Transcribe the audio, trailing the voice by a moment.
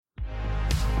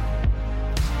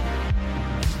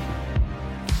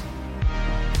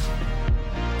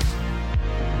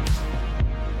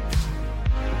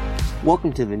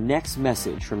Welcome to the next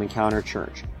message from Encounter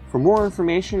Church. For more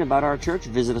information about our church,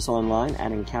 visit us online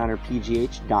at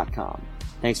encounterpgh.com.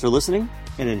 Thanks for listening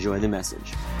and enjoy the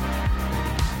message.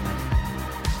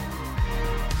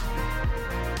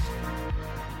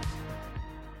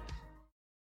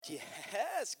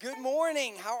 Yes, good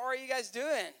morning. How are you guys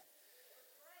doing?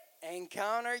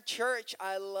 Encounter Church.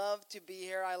 I love to be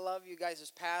here. I love you guys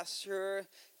as Pastor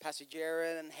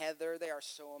Jared and Heather. They are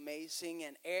so amazing.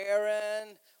 And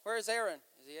Aaron. Where's Aaron?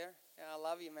 Is he here? Yeah, I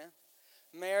love you, man.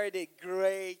 Mary did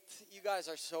great. You guys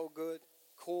are so good.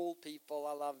 Cool people.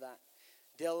 I love that.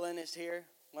 Dylan is here.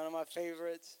 One of my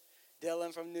favorites.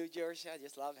 Dylan from New Jersey. I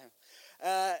just love him.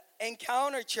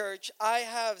 Encounter Church. I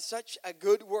have such a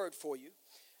good word for you.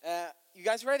 You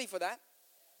guys ready for that?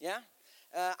 Yeah?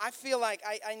 I feel like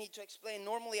I need to explain.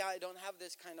 Normally, I don't have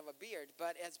this kind of a beard,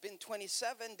 but it's been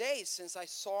 27 days since I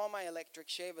saw my electric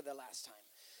shaver the last time.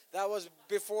 That was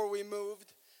before we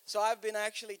moved. So I've been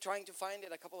actually trying to find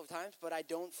it a couple of times, but I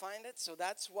don't find it. So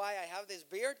that's why I have this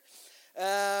beard.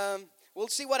 We'll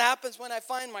see what happens when I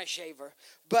find my shaver.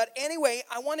 But anyway,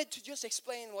 I wanted to just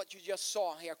explain what you just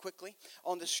saw here quickly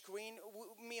on the screen.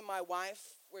 Me and my wife,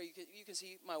 where you can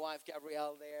see my wife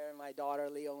Gabrielle there and my daughter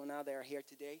Leona, they're here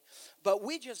today. But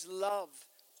we just love,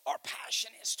 our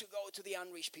passion is to go to the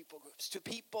unreached people groups, to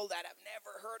people that have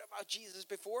never heard about Jesus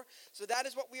before. So that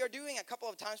is what we are doing a couple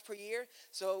of times per year.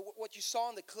 So what you saw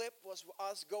in the clip was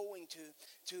us going to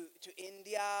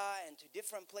India and to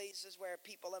different places where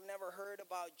people have never heard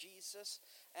about Jesus.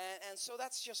 And so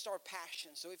that's just our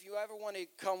passion. So if you ever want to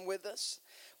come with us,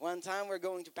 one time we're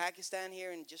going to Pakistan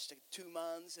here in just 2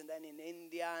 months, and then in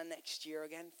India next year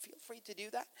again, feel free to do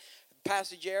that.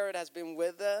 Pastor Jared has been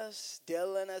with us.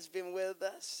 Dylan has been with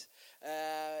us.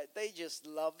 They just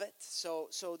love it.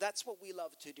 So that's what we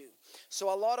love to do.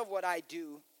 So a lot of what I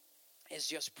do is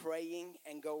just praying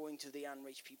and going to the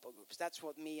unreached people groups. That's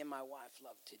what me and my wife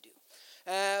love to do.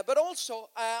 But also,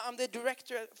 I'm the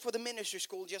director for the ministry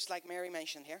school, just like Mary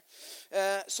mentioned here.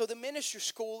 So the ministry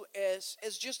school is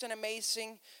just an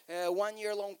amazing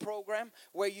 1-year-long program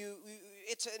where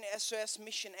it's an SOS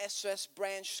Mission, SOS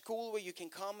branch school where you can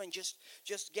come and just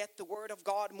get the word of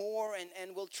God more,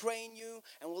 and we'll train you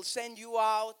and we'll send you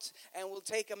out and we'll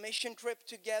take a mission trip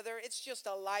together. It's just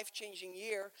a life-changing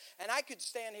year, and I could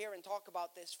stand here and talk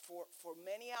about this for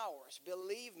many hours.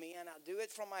 Believe me, and I'll do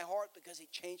it from my heart because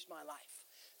it changed my life.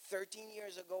 13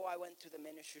 years ago, I went to the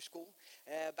ministry school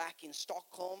back in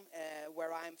Stockholm,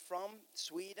 where I'm from,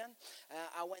 Sweden.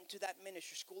 I went to that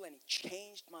ministry school, and it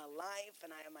changed my life.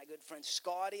 And I have my good friend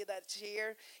Scotty that's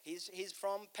here. He's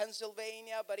from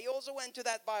Pennsylvania, but he also went to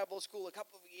that Bible school a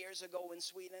couple of years ago in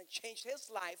Sweden. It changed his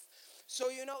life. So,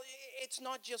 it's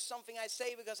not just something I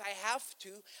say because I have to.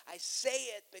 I say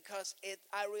it because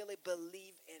I really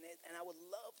believe in it. And I would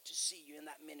love to see you in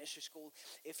that ministry school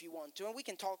if you want to. And we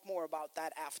can talk more about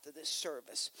that after this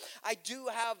service. I do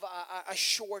have a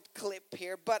short clip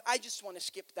here, but I just want to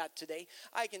skip that today.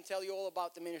 I can tell you all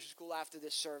about the ministry school after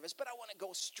this service, but I want to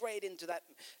go straight into that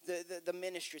the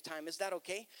ministry time. Is that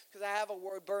okay? Because I have a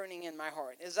word burning in my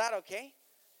heart. Is that okay?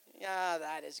 Yeah,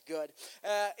 that is good.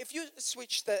 If you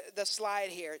switch the slide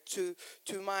here to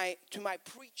my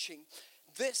preaching,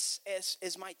 this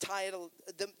is my title,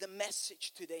 the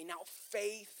message today. Now,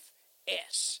 faith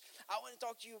is. I want to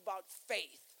talk to you about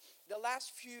faith. The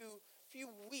last few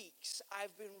weeks,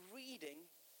 I've been reading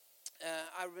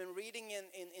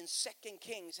in 2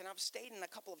 Kings, and I've stayed in a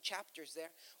couple of chapters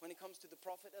there when it comes to the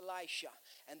prophet Elisha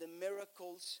and the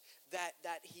miracles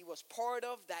that he was part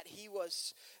of, that he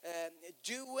was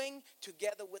doing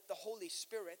together with the Holy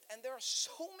Spirit. And there are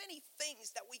so many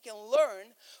things that we can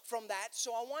learn from that.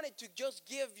 So I wanted to just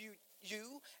give you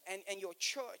and your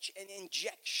church an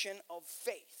injection of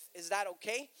faith. Is that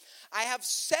okay? I have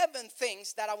 7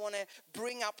 things that I want to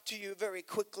bring up to you very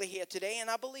quickly here today, and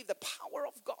I believe the power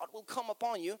of God will come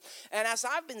upon you. And as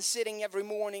I've been sitting every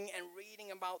morning and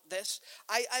reading about this,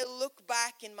 I look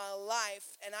back in my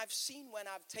life, and I've seen when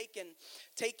I've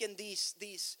taken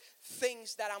these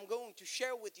things that I'm going to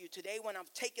share with you today, when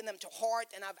I've taken them to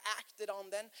heart and I've acted on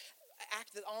them,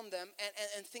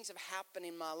 and things have happened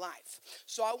in my life.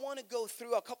 So I want to go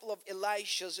through a couple of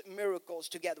Elisha's miracles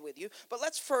together with you. But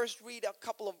let's first read a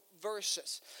couple of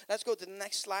verses. Let's go to the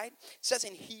next slide. It says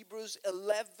in Hebrews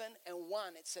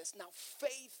 11:1, it says, now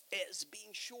faith is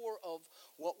being sure of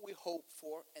what we hope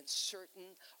for and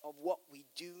certain of what we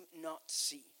do not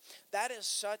see. That is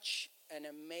such an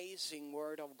amazing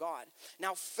word of God.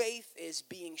 Now faith is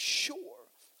being sure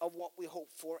of what we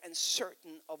hope for and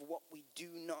certain of what we do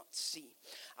not see.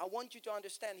 I want you to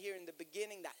understand here in the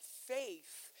beginning that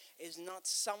faith is not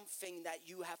something that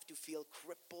you have to feel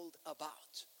crippled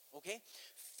about. Okay?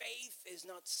 Faith is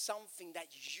not something that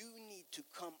you need to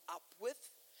come up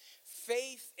with.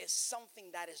 Faith is something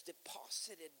that is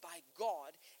deposited by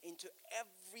God into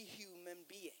every human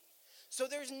being. So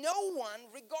there's no one,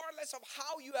 regardless of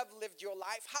how you have lived your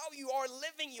life, how you are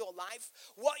living your life,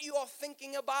 what you are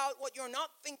thinking about, what you're not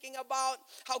thinking about,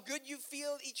 how good you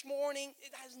feel each morning.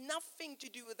 It has nothing to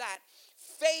do with that.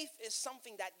 Faith is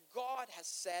something that God has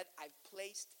said, I've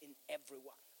placed in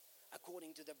everyone,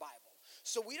 according to the Bible.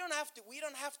 So we don't have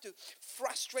to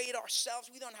frustrate ourselves.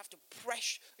 We don't have to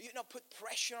put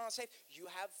pressure on ourselves. You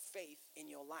have faith in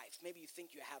your life. Maybe you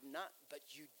think you have not, but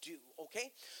you do.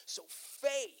 Okay? So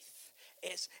faith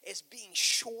is being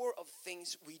sure of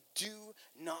things we do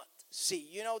not see.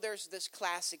 You know, there's this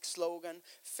classic slogan,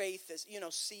 faith is,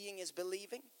 seeing is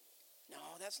believing. No,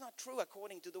 that's not true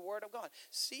according to the Word of God.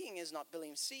 Seeing is not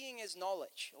believing. Seeing is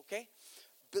knowledge, okay?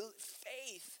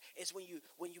 Faith is when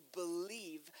you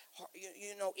believe,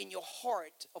 in your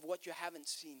heart of what you haven't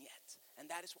seen yet. And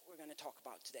that is what we're going to talk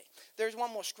about today. There's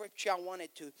one more scripture I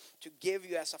wanted to give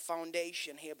you as a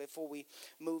foundation here before we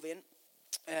move in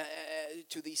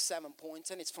to these 7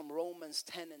 points. And it's from Romans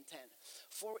 10:10.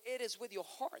 For it is with your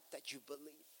heart that you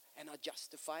believe and are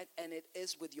justified, and it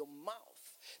is with your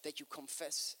mouth that you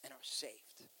confess and are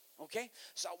saved. Okay?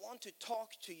 So I want to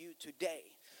talk to you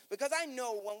today, because I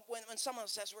know when someone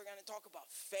says we're going to talk about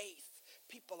faith,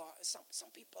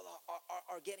 some people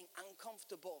are getting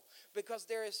uncomfortable, because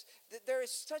there is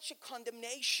such a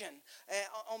condemnation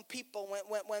on people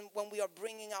when we are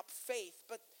bringing up faith.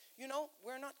 But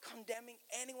we're not condemning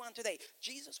anyone today.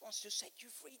 Jesus wants to set you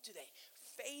free today.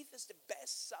 Faith is the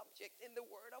best subject in the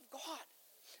Word of God,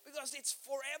 because it's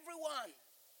for everyone.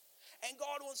 And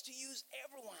God wants to use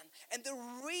everyone. And the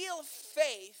real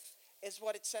faith is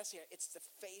what it says here. It's the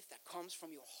faith that comes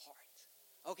from your heart.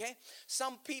 Okay?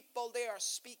 Some people, they are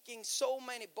speaking so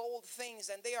many bold things,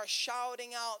 and they are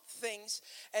shouting out things.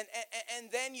 And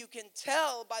then you can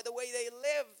tell by the way they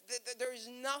live that there is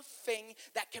nothing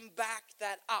that can back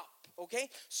that up. Okay?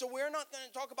 So we're not going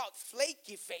to talk about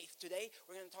flaky faith today.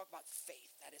 We're going to talk about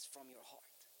faith that is from your heart.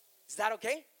 Is that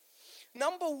okay?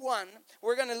 Number one,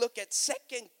 we're going to look at 2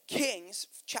 Kings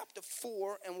chapter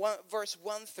 4 and verse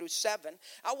 1 through 7.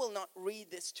 I will not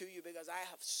read this to you because I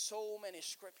have so many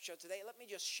scripture today. Let me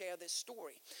just share this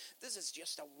story. This is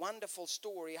just a wonderful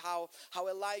story how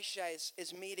Elisha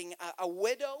is meeting a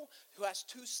widow who has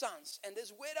 2 sons. And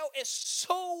this widow is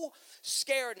so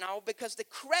scared now because the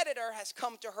creditor has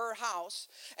come to her house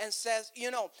and says,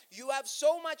 you have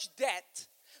so much debt.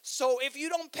 So if you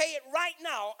don't pay it right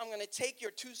now, I'm going to take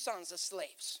your 2 sons as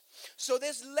slaves. So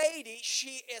this lady,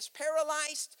 she is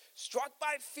paralyzed, struck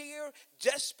by fear,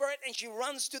 desperate, and she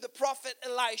runs to the prophet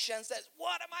Elisha and says,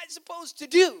 what am I supposed to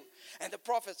do? And the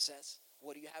prophet says,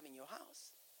 what do you have in your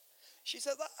house? She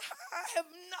says, I have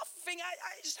nothing.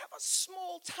 I just have a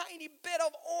small, tiny bit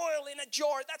of oil in a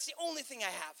jar. That's the only thing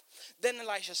I have. Then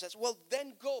Elisha says, well,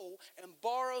 then go and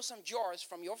borrow some jars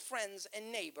from your friends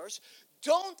and neighbors.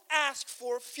 Don't ask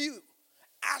for a few.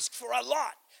 Ask for a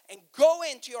lot. And go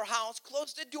into your house,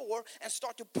 close the door, and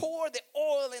start to pour the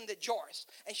oil in the jars.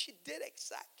 And she did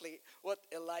exactly what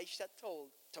Elisha told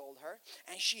her.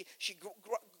 And she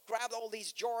grabbed all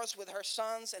these jars with her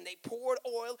sons, and they poured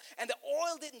oil. And the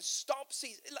oil didn't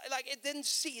cease. Like it didn't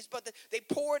cease, but they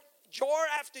poured jar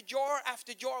after jar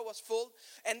after jar was full.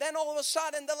 And then all of a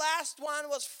sudden, the last one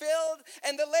was filled.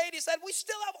 And the lady said, we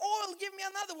still have oil. Give me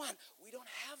another one. We don't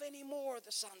have any more,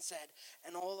 the son said.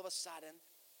 And all of a sudden,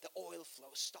 the oil flow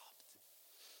stopped.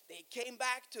 They came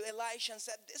back to Elisha and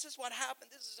said, this is what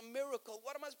happened. This is a miracle.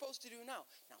 What am I supposed to do now?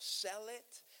 Now sell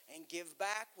it and give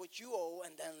back what you owe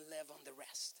and then live on the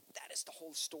rest. That is the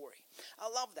whole story. I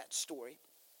love that story.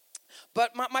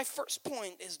 But my first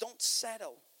point is, don't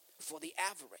settle for the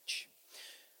average.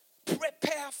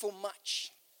 Prepare for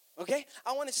much. Okay?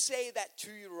 I want to say that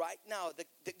to you right now.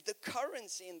 The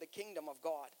currency in the kingdom of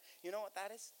God, you know what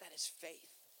that is? That is faith.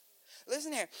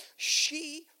 Listen here.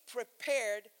 She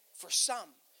prepared for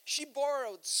some. She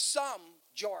borrowed some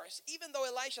jars. Even though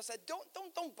Elisha said,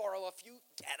 don't borrow a few,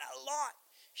 get a lot.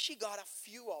 She got a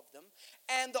few of them.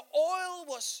 And the oil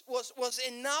was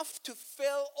enough to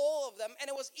fill all of them. And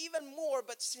it was even more,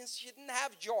 but since she didn't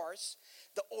have jars,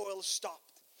 the oil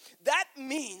stopped. That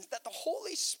means that the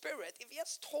Holy Spirit, if He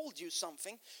has told you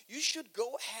something, you should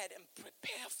go ahead and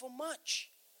prepare for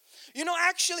much.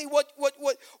 Actually, what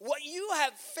you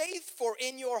have faith for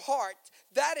in your heart,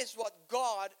 that is what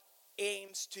God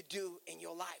aims to do in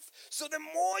your life. So the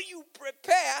more you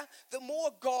prepare, the more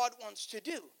God wants to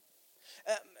do.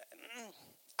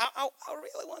 I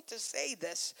really want to say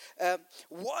this.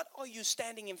 What are you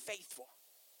standing in faith for?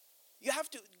 You have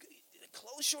to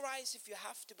Close your eyes if you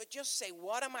have to, but just say,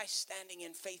 what am I standing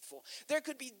in faith for? There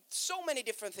could be so many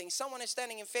different things. Someone is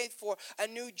standing in faith for a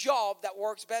new job that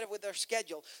works better with their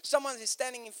schedule. Someone is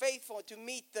standing in faith for to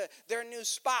meet their new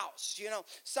spouse.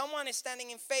 Someone is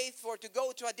standing in faith for to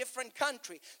go to a different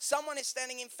country. Someone is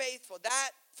standing in faith for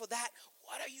that.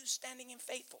 What are you standing in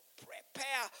faith for?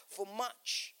 Prepare for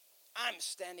much. I'm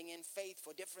standing in faith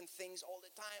for different things all the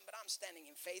time, but I'm standing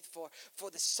in faith for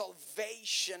the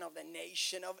salvation of the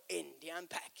nation of India and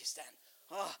Pakistan.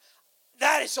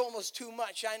 That is almost too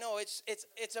much. I know it's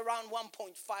around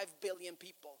 1.5 billion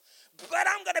people, but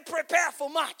I'm going to prepare for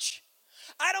much.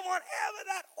 I don't want ever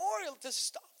that oil to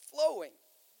stop flowing.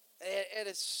 It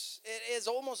is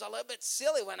almost a little bit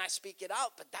silly when I speak it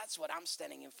out, but that's what I'm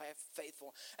standing in faith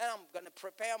for. And I'm going to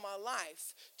prepare my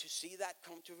life to see that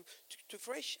come to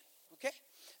fruition. Okay?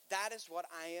 That is what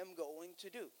I am going to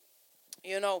do.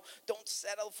 Don't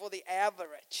settle for the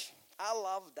average. I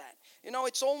love that.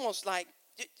 It's almost like,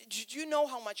 do you know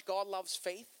how much God loves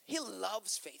faith? He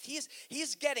loves faith.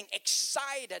 He's getting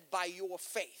excited by your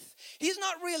faith. He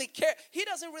doesn't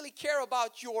really care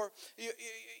about your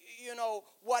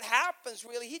what happens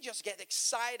really. He just gets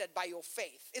excited by your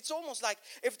faith. It's almost like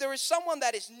if there is someone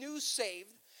that is new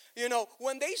saved,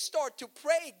 when they start to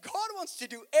pray, God wants to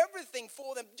do everything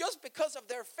for them just because of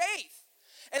their faith.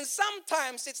 And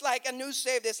sometimes it's like a new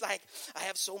saved, it's like, I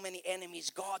have so many enemies,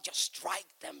 God, just strike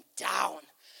them down.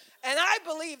 And I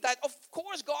believe that, of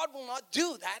course, God will not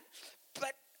do that.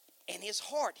 But in his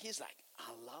heart, he's like,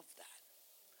 I love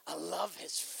that. I love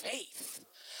his faith.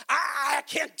 I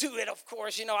can't do it, of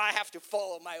course. I have to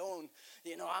follow my own,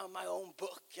 my own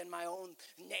book and my own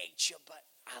nature. But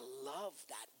I love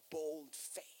that bold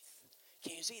faith.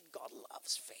 Can you see it? God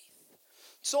loves faith.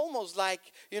 It's almost like,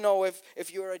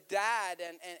 if you're a dad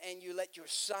and you let your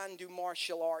son do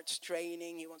martial arts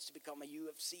training, he wants to become a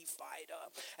UFC fighter.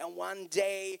 And one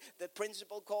day the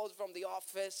principal calls from the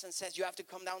office and says, you have to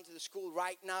come down to the school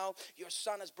right now. Your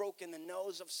son has broken the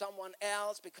nose of someone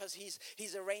else because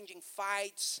he's arranging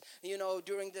fights,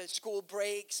 during the school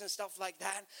breaks and stuff like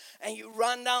that. And you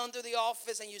run down to the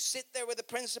office and you sit there with the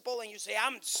principal and you say,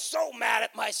 I'm so mad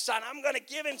at my son. I'm going to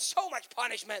give him so much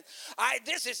punishment.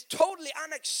 This is totally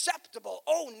unacceptable.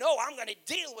 Oh no, I'm going to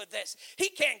deal with this. He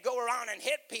can't go around and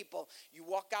hit people. You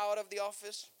walk out of the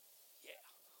office. Yeah.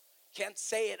 Can't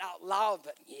say it out loud,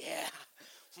 but yeah,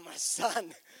 my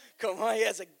son, come on, he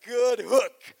has a good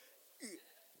hook.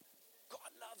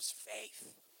 God loves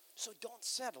faith. So don't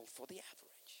settle for the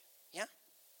average. Yeah?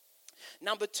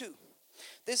 Number 2.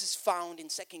 This is found in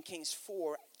 2 Kings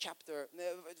 4, chapter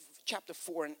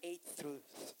 4 and 8 through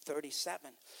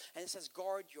 37. And it says,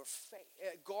 guard your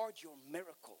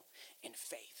miracle in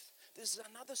faith. This is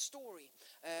another story.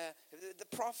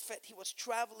 The prophet, he was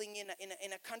traveling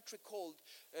in a country called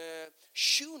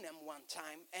Shunem one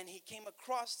time, and he came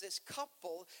across this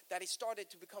couple that he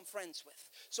started to become friends with.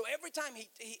 So every time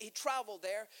he traveled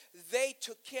there, they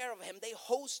took care of him. They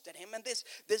hosted him. And this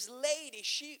lady,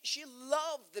 she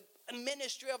loved the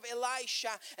ministry of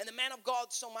Elisha and the man of God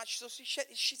so much. So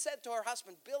she said to her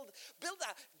husband, build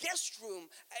a guest room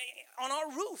on our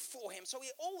roof for him so he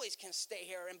always can stay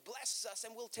here and bless us,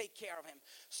 and we'll take care of him.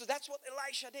 So that's what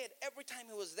Elisha did. Every time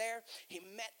he was there, he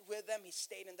met with them. He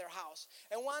stayed in their house.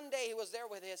 And one day he was there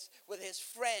with his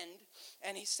friend,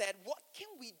 and he said, what can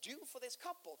we do for this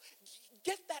couple?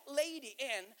 Get that lady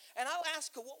in, and I'll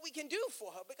ask her what we can do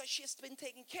for her, because she's been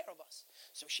taking care of us.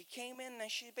 So she came in,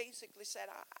 and she basically said,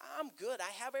 I'm good.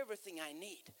 I have everything I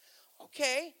need.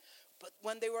 Okay. But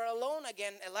when they were alone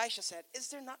again, Elisha said, is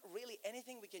there not really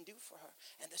anything we can do for her?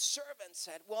 And the servant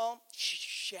said, well,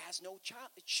 she has no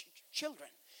children.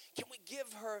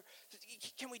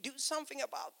 Can we do something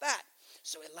about that?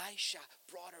 So Elisha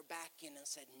brought her back in and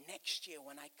said, next year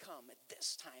when I come, at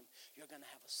this time, you're going to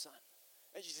have a son.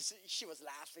 And she was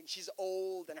laughing. She's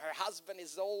old, and her husband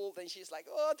is old, and she's like,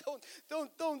 oh,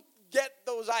 don't get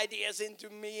those ideas into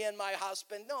me and my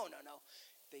husband. No.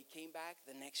 They came back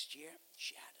the next year.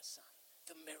 She had a son.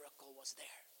 The miracle was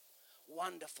there.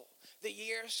 Wonderful. The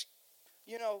years,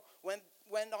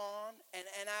 went on,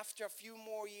 and after a few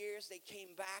more years, they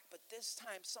came back. But this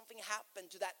time, something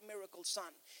happened to that miracle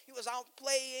son. He was out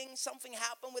playing. Something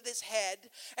happened with his head,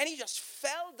 and he just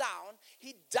fell down.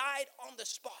 He died on the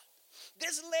spot.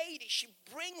 This lady, she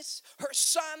brings her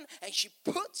son, and she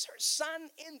puts her son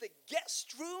in the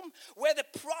guest room where the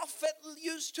prophet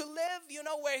used to live,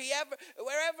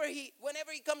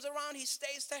 whenever he comes around, he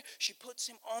stays there. She puts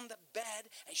him on the bed,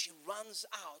 and she runs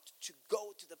out to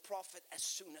go to the prophet as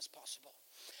soon as possible.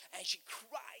 And she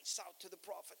cries out to the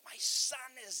prophet, my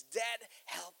son is dead,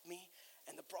 help me.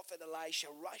 And the prophet Elisha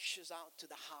rushes out to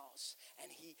the house,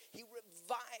 and he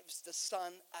revives the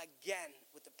son again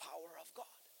with the power of God.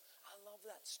 I love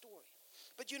that story.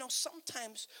 But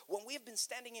sometimes when we have been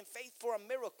standing in faith for a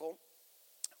miracle,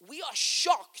 we are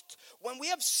shocked when we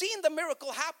have seen the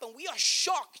miracle happen. We are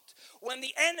shocked when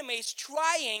the enemy is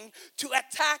trying to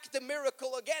attack the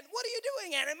miracle again. What are you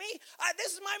doing, enemy?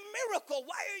 This is my miracle.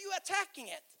 Why are you attacking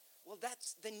it? Well,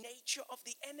 that's the nature of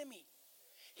the enemy.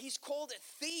 He's called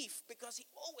a thief because he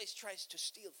always tries to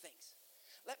steal things.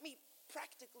 Let me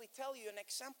practically tell you an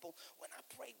example. When I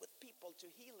pray with people to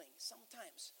healing,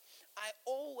 sometimes I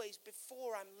always,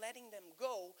 before I'm letting them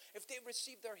go, if they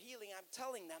receive their healing, I'm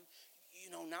telling them,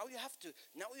 now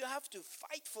you have to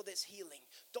fight for this healing.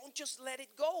 Don't just let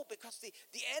it go, because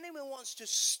the enemy wants to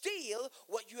steal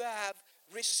what you have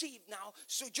received now.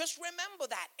 So just remember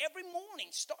that every morning,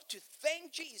 start to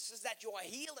thank Jesus that you are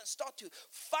healed, and start to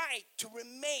fight to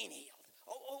remain healed.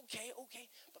 Oh, okay.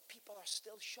 But people are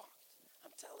still shocked.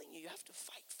 I'm telling you, you have to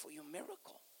fight for your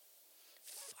miracle.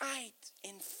 Fight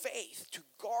in faith to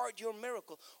guard your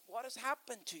miracle. What has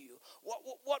happened to you?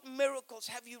 What miracles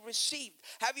have you received?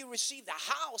 Have you received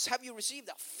a house? Have you received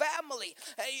a family?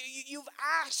 You've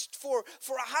asked for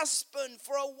a husband,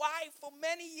 for a wife for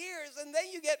many years, and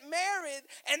then you get married,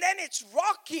 and then it's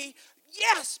rocky.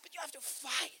 Yes, but you have to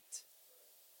fight.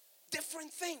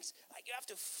 Different things. Like you have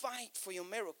to fight for your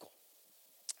miracle.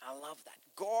 I love that.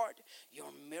 Guard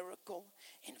your miracle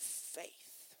in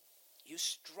faith. You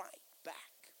strike back.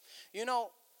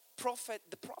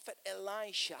 The prophet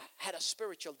Elisha had a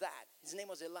spiritual dad. His name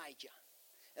was Elijah.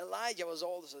 Elijah was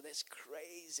also this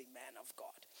crazy man of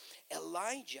God.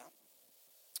 Elijah,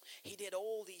 he did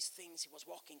all these things. He was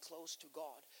walking close to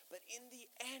God. But in the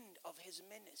end of his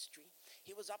ministry,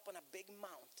 he was up on a big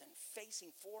mountain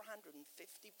facing 450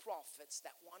 prophets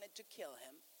that wanted to kill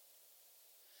him.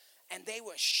 And they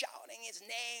were shouting his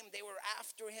name. They were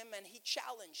after him, and he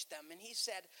challenged them. And he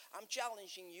said, I'm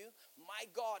challenging you.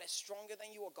 My God is stronger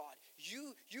than your God.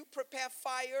 You prepare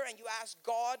fire, and you ask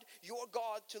God, your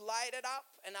God, to light it up,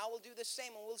 and I will do the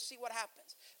same, and we'll see what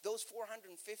happens. Those 450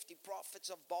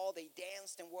 prophets of Baal, they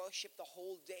danced and worshiped the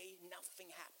whole day. Nothing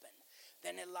happened.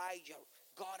 Then Elijah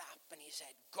got up, and he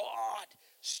said, God,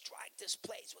 strike this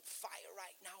place with fire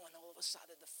right now. And all of a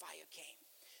sudden, the fire came.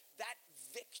 That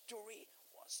victory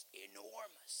was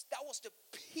enormous. That was the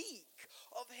peak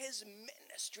of his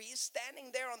ministry. He's standing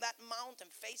there on that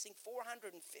mountain facing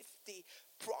 450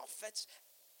 prophets,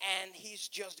 and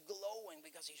he's just glowing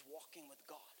because he's walking with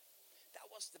God. That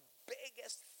was the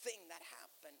biggest thing that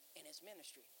happened in his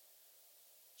ministry.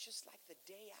 Just like the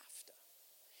day after,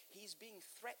 he's being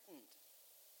threatened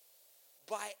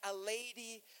by a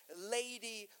lady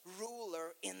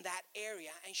ruler in that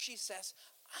area, and she says,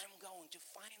 I'm going to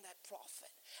find that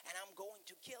prophet and I'm going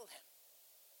to kill him.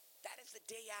 That is the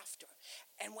day after.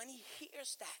 And when he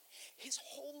hears that, his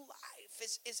whole life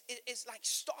is like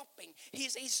stopping.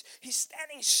 He's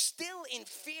standing still in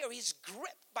fear. He's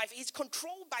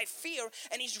controlled by fear,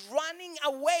 and he's running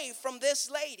away from this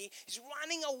lady. He's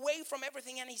running away from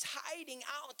everything, and he's hiding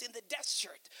out in the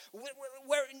desert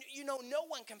where no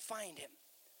one can find him.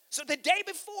 So the day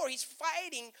before, he's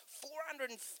fighting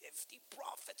 450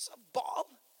 prophets of Baal.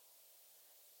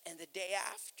 And the day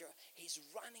after, he's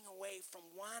running away from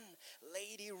one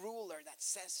lady ruler that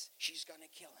says she's going to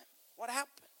kill him. What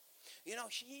happened? He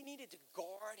needed to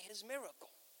guard his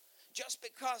miracle. Just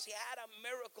because he had a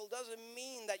miracle doesn't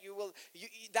mean that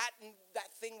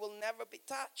that thing will never be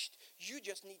touched. You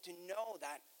just need to know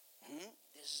that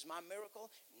this is my miracle.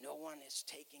 No one is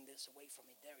taking this away from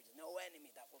me. There is no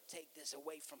enemy that will take this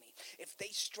away from me. If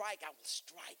they strike, I will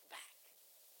strike back.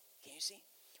 Can you see?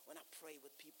 When I pray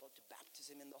with people to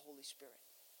baptism in the Holy Spirit,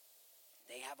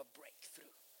 they have a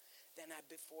breakthrough. Then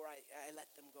before I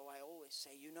let them go, I always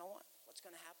say, you know what? What's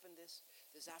going to happen this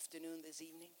afternoon, this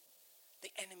evening? The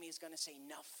enemy is going to say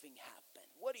nothing happened.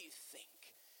 What do you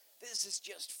think? This is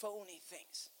just phony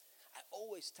things. I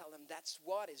always tell him that's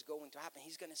what is going to happen.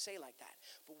 He's going to say like that.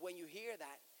 But when you hear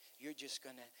that, you're just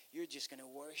gonna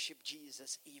worship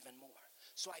Jesus even more.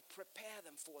 So I prepare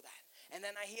them for that. And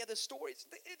then I hear the stories.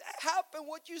 It happened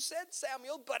what you said,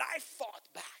 Samuel, but I fought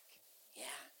back.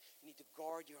 Yeah, you need to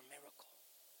guard your miracle.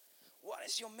 What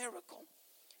is your miracle?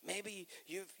 Maybe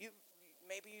you've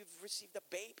received a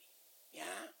baby.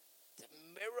 Yeah, it's a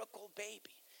miracle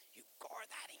baby. You guard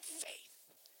that in faith.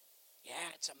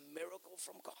 Yeah, it's a miracle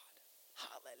from God.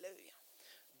 Hallelujah.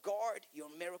 Guard your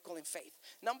miracle in faith.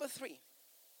 Number 3.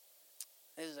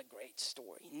 This is a great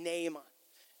story. Naaman.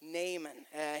 Naaman.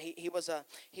 He was a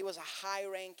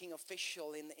high-ranking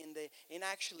official in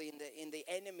the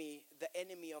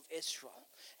enemy of Israel.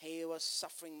 He was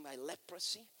suffering by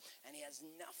leprosy, and he has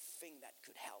nothing that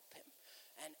could help him.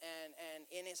 And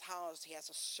in his house he has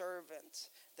a servant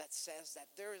that says that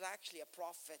there is actually a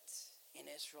prophet in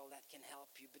Israel that can help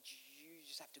you, but you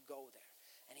just have to go there.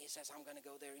 And he says, I'm going to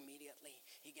go there immediately.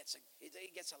 He gets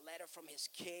a letter from his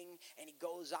king, and he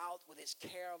goes out with his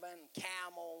caravan,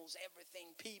 camels,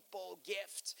 everything, people,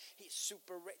 gifts. He's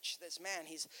super rich, this man.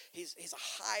 He's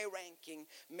a high-ranking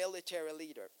military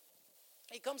leader.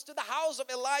 He comes to the house of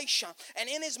Elisha, and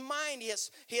in his mind he has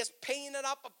painted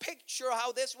up a picture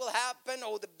how this will happen.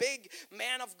 Oh, the big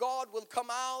man of God will come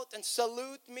out and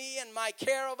salute me and my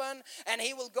caravan, and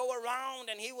he will go around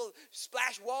and he will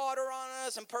splash water on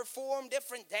us and perform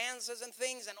different dances and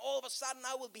things, and all of a sudden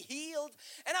I will be healed,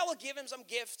 and I will give him some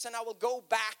gifts, and I will go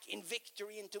back in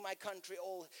victory into my country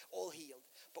all healed.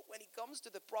 But when he comes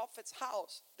to the prophet's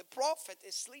house, the prophet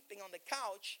is sleeping on the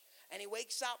couch. And he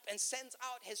wakes up and sends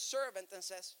out his servant and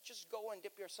says, just go and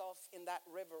dip yourself in that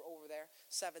river over there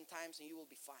 7 times and you will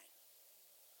be fine.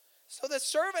 So the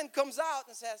servant comes out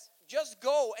and says, just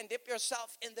go and dip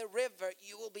yourself in the river.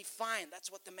 You will be fine. That's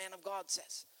what the man of God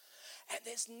says. And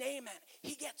this Naaman,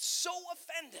 he gets so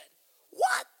offended.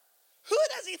 What? Who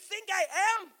does he think I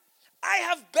am? I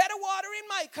have better water in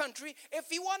my country. If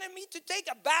he wanted me to take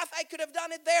a bath, I could have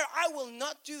done it there. I will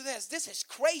not do this. This is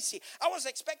crazy. I was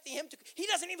expecting him to. He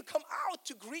doesn't even come out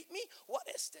to greet me. What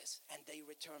is this? And they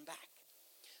return back.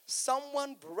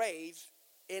 Someone brave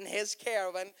in his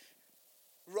caravan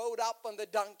rode up on the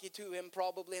donkey to him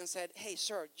probably and said, hey,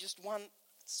 sir, just one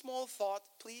small thought,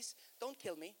 please. Don't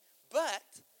kill me. But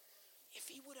if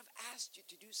he would have asked you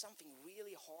to do something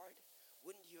really hard,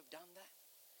 wouldn't you have done that?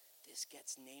 This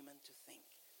gets Naaman to think.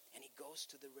 And he goes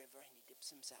to the river and he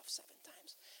dips himself 7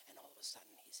 times. And all of a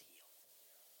sudden he's healed.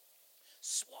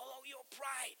 Swallow your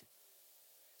pride.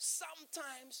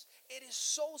 Sometimes it is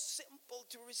so simple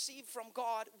to receive from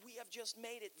God. We have just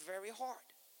made it very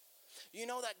hard. You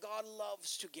know that God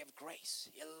loves to give grace.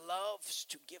 He loves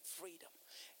to give freedom.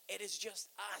 It is just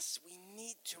us. We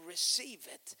need to receive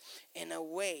it in a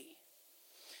way.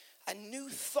 A new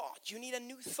thought. You need a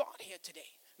new thought here today.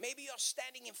 Maybe you're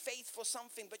standing in faith for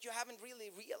something, but you haven't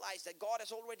really realized that God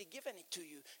has already given it to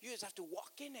you. You just have to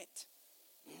walk in it.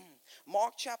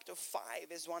 Mark chapter 5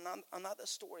 is another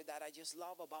story that I just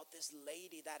love about this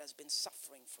lady that has been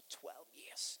suffering for 12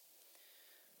 years.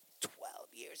 12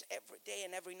 years, every day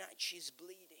and every night she's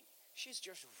bleeding. She's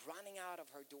just running out of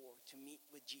her door to meet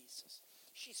with Jesus.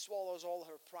 She swallows all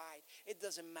her pride. It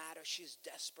doesn't matter. She's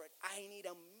desperate. I need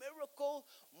a miracle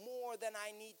more than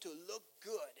I need to look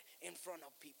good in front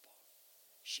of people.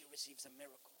 She receives a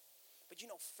miracle. But you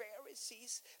know,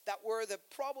 Pharisees that were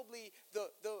probably the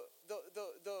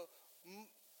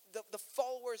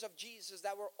followers of Jesus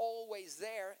that were always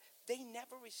there, they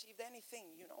never received anything.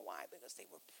 You know why? Because they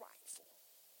were prideful.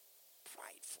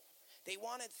 Prideful. They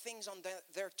wanted things on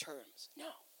their terms.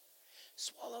 No.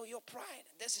 Swallow your pride.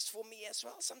 This is for me as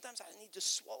well. Sometimes I need to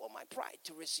swallow my pride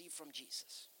to receive from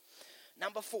Jesus.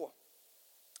 Number 4,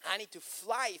 I need to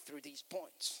fly through these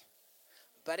points.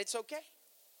 But it's okay.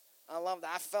 I love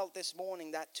that. I felt this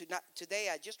morning that today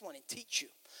I just want to teach you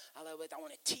a little bit. I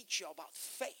want to teach you about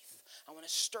faith. I want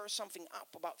to stir something up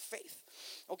about faith.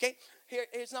 Okay,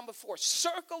 here's number 4.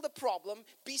 Circle the problem,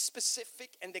 be specific,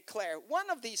 and declare. One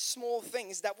of these small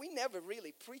things that we never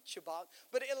really preach about,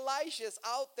 but Elisha's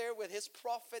out there with his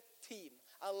prophet team.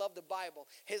 I love the Bible.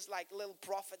 His like little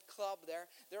prophet club there.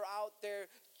 They're out there,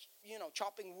 you know,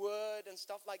 chopping wood and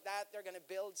stuff like that. They're going to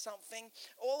build something.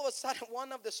 All of a sudden,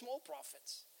 one of the small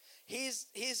prophets, he's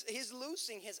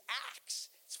losing his axe.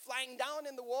 It's flying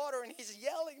down in the water and he's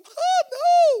yelling, oh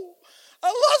no, I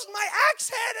lost my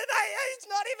axe head and it's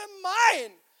not even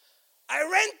mine. I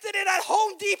rented it at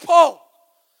Home Depot.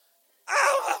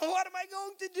 Oh, what am I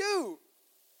going to do?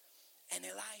 And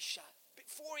Elisha,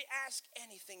 before he asks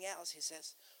anything else, he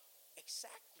says,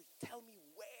 exactly, tell me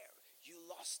where you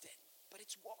lost it. But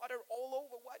it's water all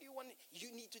over. What do you want?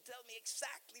 You need to tell me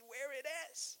exactly where it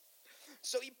is.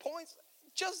 So he points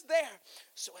just there.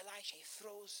 So Elisha, he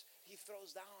throws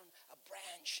down a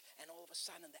branch, and all of a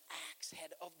sudden the axe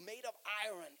head made of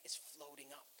iron is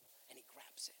floating up, and he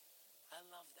grabs it. I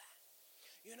love that.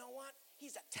 You know what?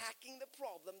 He's attacking the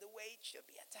problem the way it should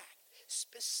be attacked.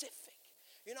 Specific.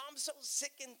 You know, I'm so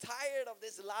sick and tired of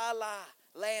this la-la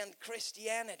land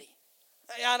Christianity.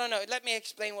 I don't know. Let me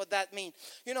explain what that means.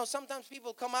 You know, sometimes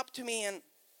people come up to me and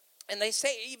they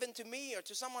say, even to me or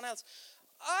to someone else,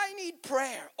 I need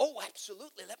prayer. Oh,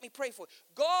 absolutely. Let me pray for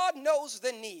you. God knows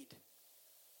the need.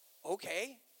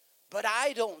 Okay. But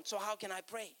I don't, so how can I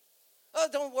pray? Oh,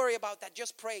 don't worry about that.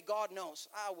 Just pray. God knows.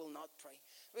 I will not pray.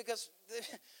 Because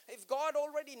if God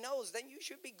already knows, then you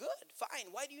should be good. Fine.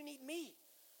 Why do you need me?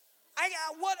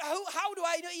 How do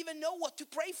I even know what to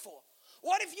pray for?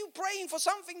 What if you're praying for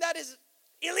something that is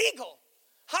illegal?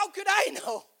 How could I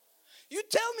know? You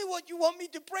tell me what you want me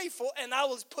to pray for, and I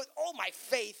will put all my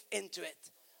faith into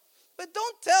it. But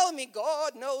don't tell me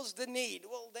God knows the need.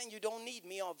 Well, then you don't need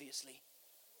me, obviously.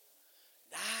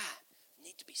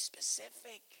 Need to be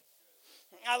specific.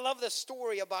 I love the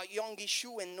story about Yonggi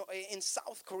Shu in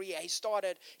South Korea.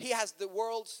 He has the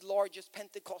world's largest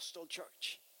Pentecostal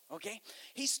church. Okay,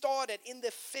 he started in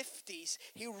the 50s.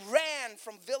 He ran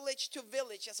from village to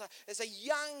village as a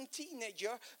young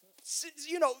teenager,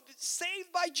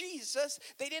 saved by Jesus.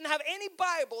 They didn't have any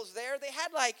Bibles there. They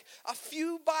had like a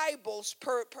few Bibles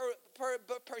per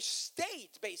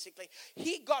state, basically.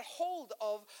 He got hold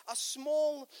of a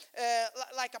small,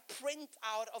 like a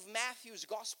printout of Matthew's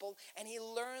gospel, and he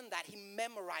learned that. He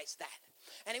memorized that.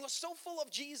 And he was so full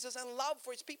of Jesus and love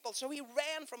for his people. So he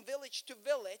ran from village to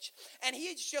village. And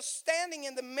he's just standing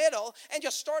in the middle and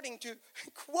just starting to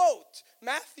quote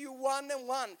Matthew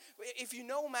 1:1. If you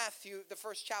know Matthew, the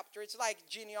first chapter, it's like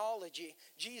genealogy.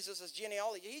 Jesus'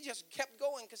 genealogy. He just kept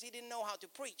going because he didn't know how to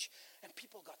preach. And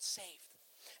people got saved.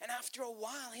 And after a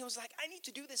while, he was like, I need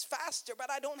to do this faster, but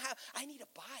I need a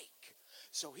bike.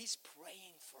 So he's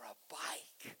praying for a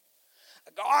bike.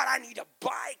 God, I need a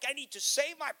bike. I need to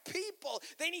save my people.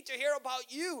 They need to hear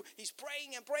about you. He's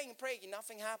praying and praying and praying, and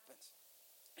nothing happens.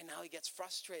 And now he gets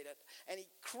frustrated, and he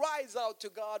cries out to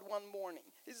God one morning.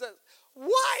 He says,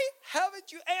 why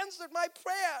haven't you answered my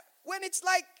prayer when it's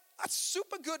like a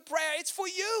super good prayer? It's for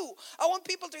you. I want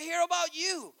people to hear about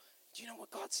you. Do you know what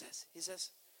God says? He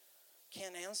says,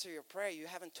 can't answer your prayer. You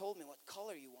haven't told me what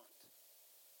color you want.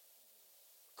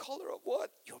 Color of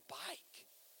what? Your bike.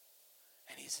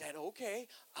 And he said, okay,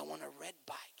 I want a red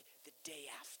bike. The day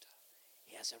after,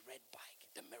 he has a red bike.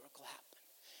 The miracle happened.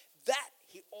 That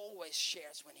he always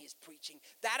shares when he's preaching.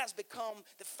 That has become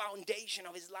the foundation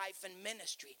of his life and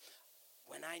ministry.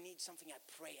 When I need something, I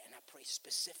pray, and I pray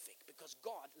specific, because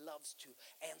God loves to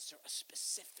answer a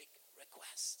specific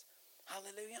request.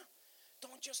 Hallelujah.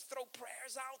 Don't just throw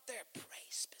prayers out there. Pray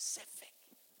specific.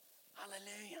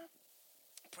 Hallelujah.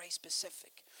 Pray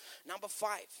specific. Number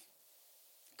 5.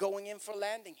 Going in for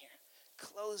landing here.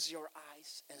 Close your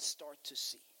eyes and start to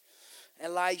see.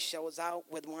 Elisha was out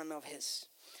with one of his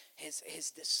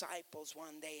disciples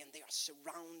one day, and they are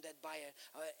surrounded by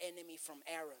an enemy from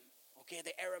Aram. Okay,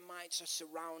 the Aramites are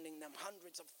surrounding them,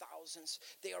 hundreds of thousands.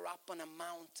 They are up on a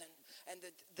mountain, and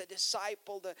the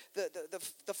disciple,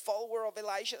 the follower of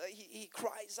Elisha, he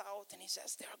cries out and he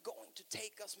says, they are going to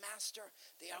take us, Master.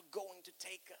 They are going to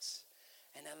take us.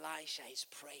 And Elisha is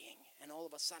praying, and all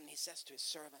of a sudden he says to his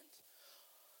servant,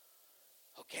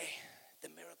 okay, the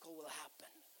miracle will happen.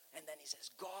 And then he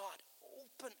says, God,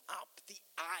 open up the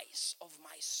eyes of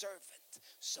my servant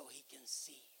so he can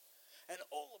see. And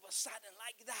all of a sudden,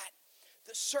 like that,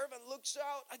 the servant looks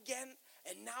out again,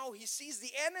 and now he sees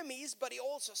the enemies, but he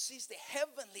also sees the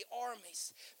heavenly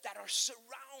armies that are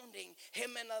surrounding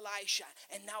him and Elisha.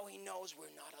 And now he knows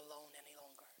we're not alone any longer.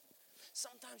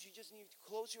 Sometimes you just need to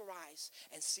close your eyes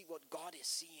and see what God is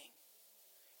seeing.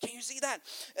 Can you see that?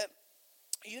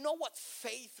 You know what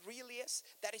faith really is?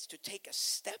 That is to take a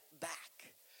step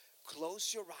back,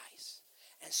 close your eyes,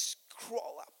 and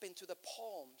crawl up into the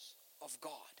palms of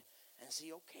God and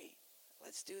say, okay,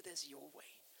 let's do this your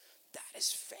way. That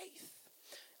is faith.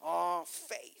 Oh,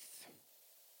 faith.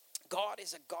 God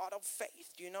is a God of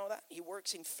faith. Do you know that? He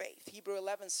works in faith. Hebrews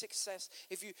 11:6 says,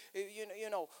 if you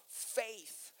know,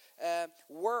 faith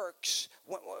works,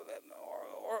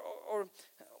 or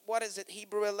what is it?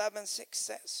 Hebrews 11:6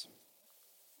 says.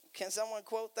 Can someone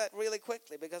quote that really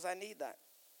quickly, because I need that?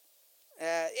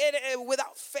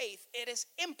 Without faith, it is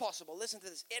impossible. Listen to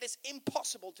this. It is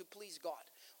impossible to please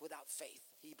God without faith.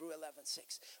 Hebrews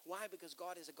 11:6. Why? Because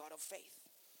God is a God of faith.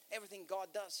 Everything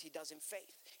God does, he does in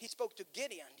faith. He spoke to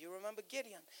Gideon. Do you remember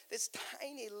Gideon? This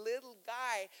tiny little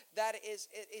guy that is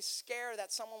scared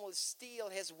that someone will steal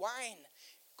his wine.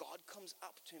 God comes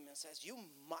up to him and says, you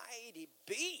mighty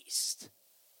beast.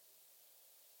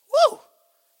 Woo!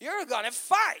 You're going to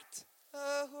fight.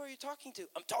 Who are you talking to?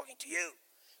 I'm talking to you.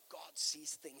 God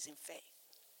sees things in faith.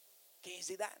 Can you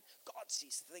see that? God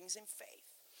sees things in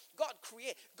faith. God,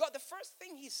 the first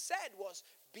thing he said was,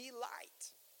 be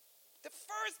light. The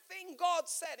first thing God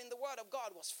said in the word of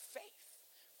God was faith.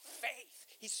 Faith.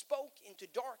 He spoke into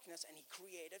darkness and he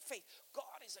created faith.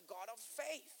 God is a God of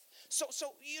faith. So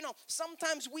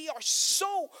sometimes we are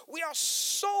so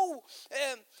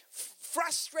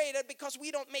frustrated because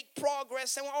we don't make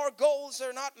progress and our goals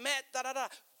are not met.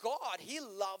 God, He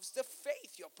loves the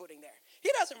faith you're putting there.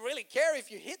 He doesn't really care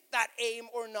if you hit that aim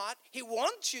or not. He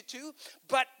wants you to,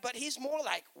 but He's more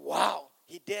like, wow,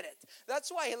 he did it.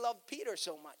 That's why He loved Peter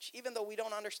so much, even though we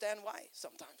don't understand why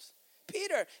sometimes.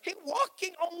 Peter, he's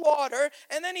walking on water,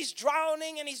 and then he's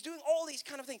drowning, and he's doing all these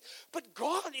kind of things. But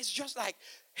God is just like,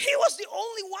 he was the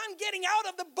only one getting out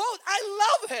of the boat.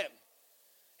 I love him.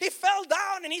 He fell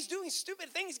down, and he's doing stupid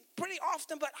things pretty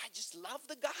often, but I just love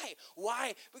the guy.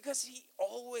 Why? Because he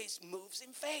always moves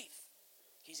in faith.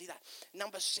 Can you see that?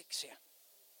 Number 6 here.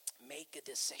 Make a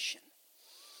decision.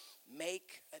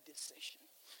 Make a decision.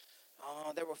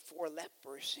 There were 4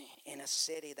 lepers in a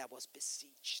city that was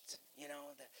besieged. You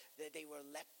know, they were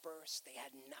lepers. They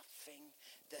had nothing.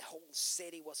 The whole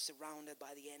city was surrounded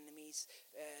by the enemies.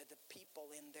 The people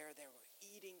in there, they were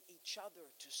eating each other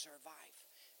to survive.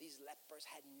 These lepers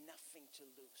had nothing to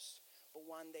lose. But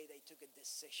one day they took a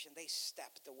decision. They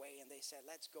stepped away and they said,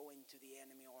 let's go into the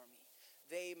enemy army.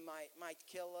 They might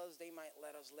kill us. They might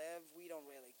let us live. We don't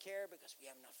really care because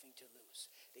we have nothing to lose.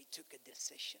 They took a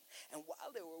decision. And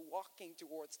while they were walking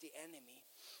towards the enemy,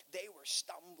 they were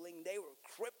stumbling. They were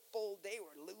crippled. They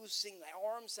were losing their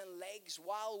arms and legs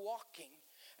while walking.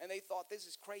 And they thought, this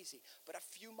is crazy. But a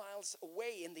few miles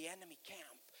away in the enemy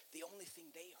camp, the only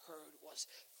thing they heard was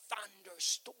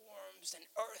thunderstorms and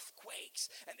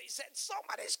earthquakes. And they said,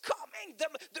 somebody's coming.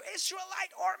 The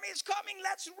Israelite army is coming.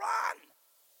 Let's run.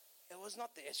 It was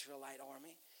not the Israelite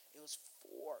army. It was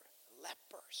 4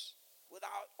 lepers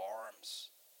without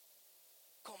arms.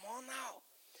 Come on now.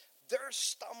 Their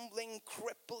stumbling,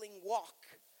 crippling walk,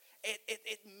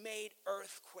 it made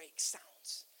earthquake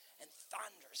sounds and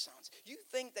thunder sounds. You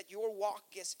think that your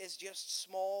walk is just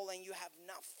small and you have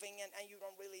nothing and you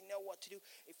don't really know what to do.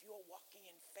 If you are walking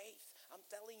in faith, I'm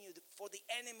telling you, for the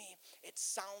enemy, it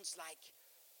sounds like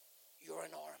you're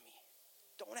an army.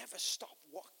 Don't ever stop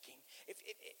walking.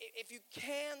 If you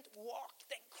can't walk,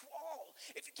 then crawl.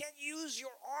 If you can't use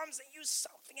your arms and use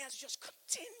something else, just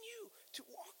continue to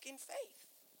walk in faith.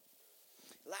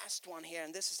 Last one here,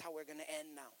 and this is how we're going to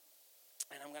end now.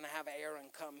 And I'm going to have Aaron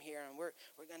come here, and we're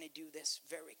going to do this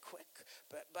very quick.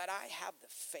 But I have the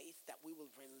faith that we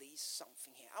will release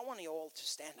something here. I want you all to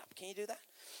stand up. Can you do that?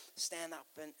 Stand up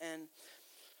and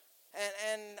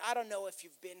I don't know if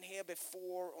you've been here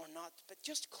before or not, but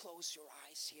just close your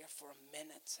eyes here for a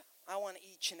minute. I want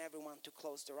each and everyone to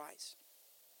close their eyes.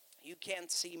 You can't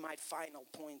see my final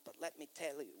point, but let me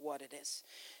tell you what it is.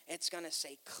 It's going to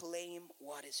say, claim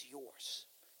what is yours.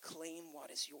 Claim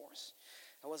what is yours.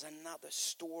 There was another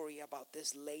story about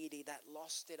this lady that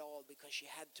lost it all because she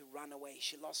had to run away.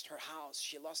 She lost her house.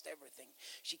 She lost everything.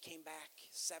 She came back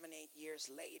 7-8 years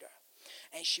later.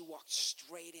 And she walked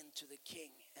straight into the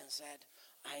king and said,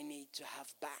 I need to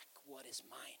have back what is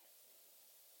mine.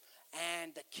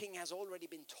 And the king has already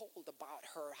been told about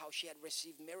her, how she had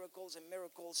received miracles and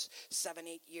miracles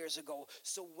 7-8 years ago.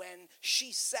 So when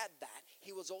she said that,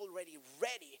 he was already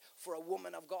ready for a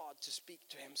woman of God to speak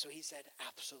to him. So he said,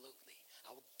 absolutely,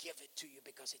 I will give it to you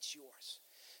because it's yours.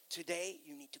 Today,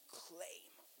 you need to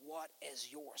claim what is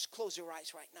yours. Close your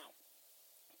eyes right now.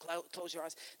 Close your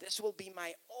eyes. This will be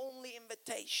my only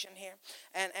invitation here.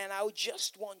 And I would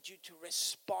just want you to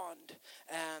respond.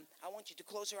 I want you to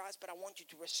close your eyes, but I want you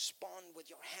to respond with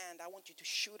your hand. I want you to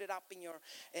shoot it up in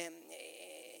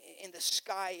the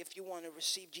sky if you want to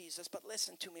receive Jesus. But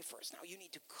listen to me first. Now, you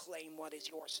need to claim what is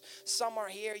yours. Some are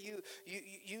here. You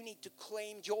need to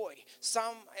claim joy.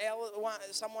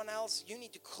 Someone else, you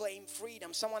need to claim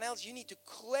freedom. Someone else, you need to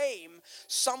claim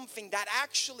something that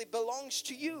actually belongs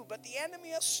to you. But the enemy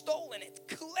has stolen it.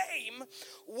 Claim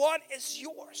what is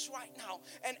yours right now.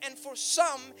 And for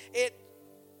some, it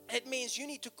means you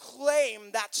need to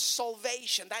claim that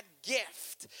salvation, that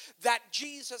gift that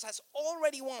Jesus has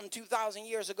already won 2,000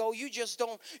 years ago. You just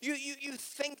don't, you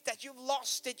think that you've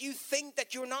lost it. You think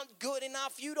that you're not good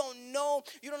enough. You don't know,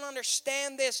 you don't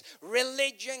understand this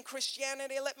religion,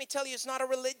 Christianity. Let me tell you, it's not a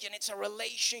religion, it's a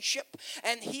relationship.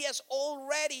 And he has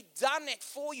already done it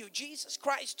for you. Jesus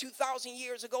Christ 2,000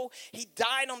 years ago, he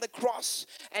died on the cross.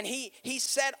 And he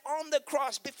said on the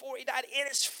cross before he died,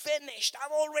 it is finished.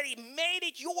 I've already made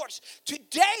it yours.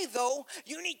 Today, though,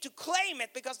 you need to claim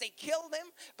it because they killed him,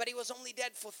 but he was only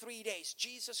dead for 3 days.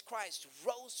 Jesus Christ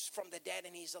rose from the dead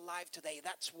and he's alive today.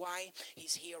 That's why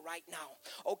he's here right now.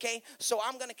 Okay, so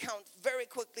I'm going to count very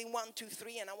quickly, 1, 2,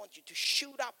 3, and I want you to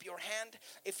shoot up your hand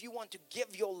if you want to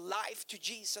give your life to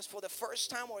Jesus for the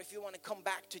first time, or if you want to come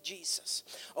back to Jesus.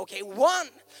 Okay, 1,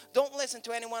 don't listen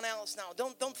to anyone else now.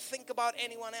 Don't think about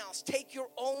anyone else. Take your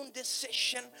own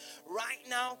decision right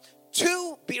now.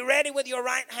 2, be ready with your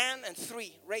right hand. And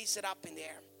 3, raise it up in the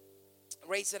air.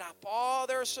 Raise it up. Oh,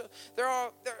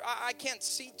 I can't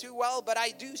see too well, but I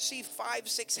do see 5,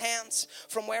 6 hands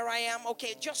from where I am.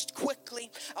 Okay, just quickly,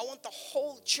 I want the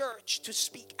whole church to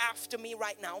speak after me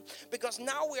right now, because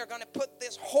now we are going to put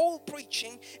this whole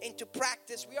preaching into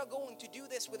practice. We are going to do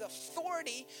this with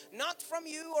authority, not from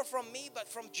you or from me, but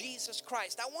from Jesus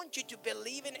Christ. I want you to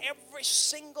believe in every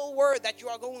single word that you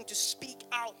are going to speak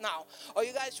out now. Are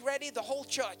you guys ready? The whole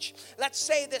church. Let's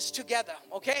say this together,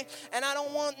 okay? And I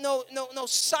don't want no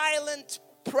silent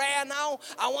prayer now.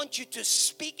 I want you to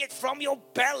speak it from your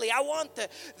belly. I want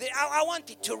it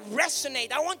to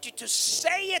resonate. I want you to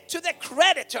say it to the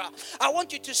creditor. I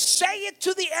want you to say it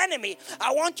to the enemy.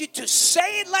 I want you to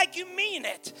say it like you mean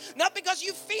it. Not because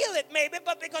you feel it maybe,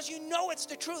 but because you know it's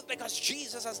the truth, because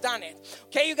Jesus has done it.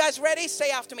 Okay, you guys ready? Say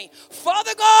after me.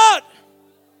 Father God,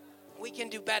 we can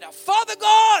do better. Father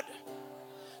God,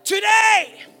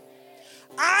 today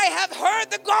I have heard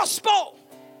the gospel.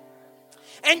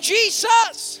 And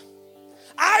Jesus,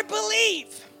 I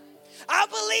believe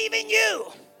in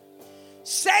you.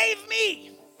 Save me,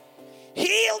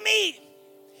 heal me,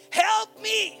 help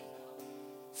me,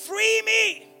 free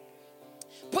me.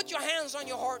 Put your hands on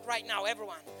your heart right now,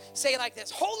 everyone. Say it like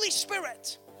this. Holy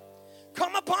Spirit,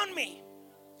 come upon me.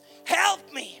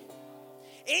 Help me.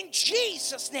 In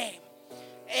Jesus' name.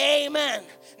 Amen.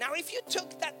 Now, if you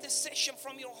took that decision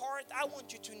from your heart, I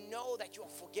want you to know that you are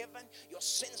forgiven. Your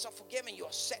sins are forgiven. You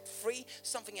are set free.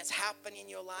 Something has happened in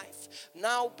your life.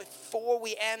 Now, before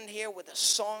we end here with a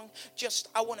song,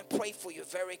 I want to pray for you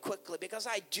very quickly, because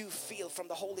I do feel from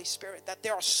the Holy Spirit that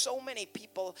there are so many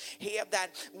people here that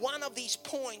one of these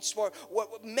points were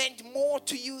meant more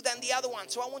to you than the other one.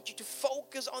 So I want you to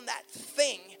focus on that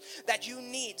thing that you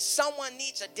need. Someone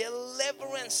needs a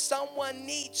deliverance. Someone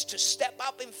needs to step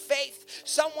up in faith.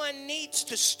 Someone needs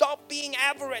to stop being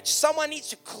average. Someone needs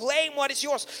to claim what is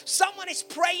yours. Someone is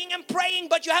praying and praying,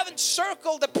 but you haven't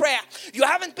circled the prayer. You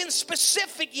haven't been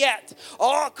specific yet.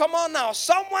 Oh, come on now.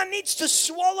 Someone needs to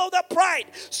swallow the pride.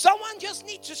 Someone just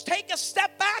needs to take a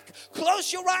step back,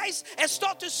 close your eyes, and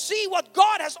start to see what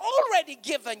God has already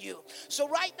given you. So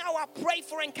right now, I pray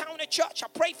for Encounter Church. I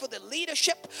pray for the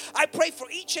leadership. I pray for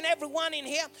each and every one in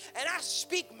here, and I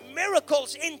speak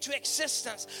miracles into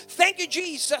existence. Thank you,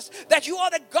 Jesus, that you are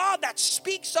the God that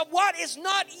speaks of what is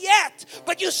not yet,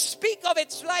 but you speak of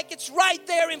it like it's right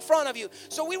there in front of you.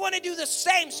 So we want to do the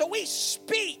same. So we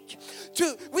speak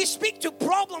to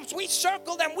problems, we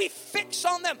circle them, we fix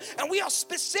on them, and we are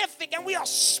specific, and we are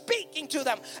speaking to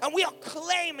them, and we are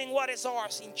claiming what is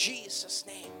ours in Jesus'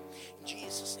 name. In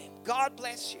Jesus' name. God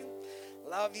bless you.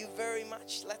 Love you very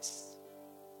much. Let's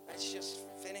just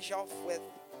finish off with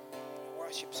a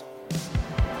worship song.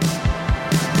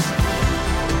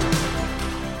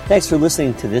 Thanks for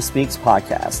listening to this week's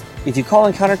podcast. If you call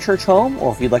Encounter Church home,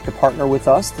 or if you'd like to partner with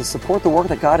us to support the work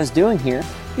that God is doing here,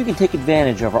 you can take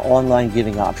advantage of our online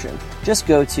giving option. Just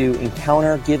go to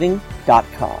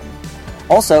encountergiving.com.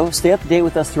 Also, stay up to date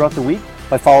with us throughout the week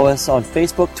by following us on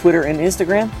Facebook, Twitter, and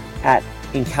Instagram at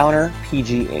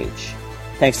EncounterPGH.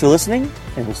 Thanks for listening,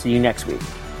 and we'll see you next week.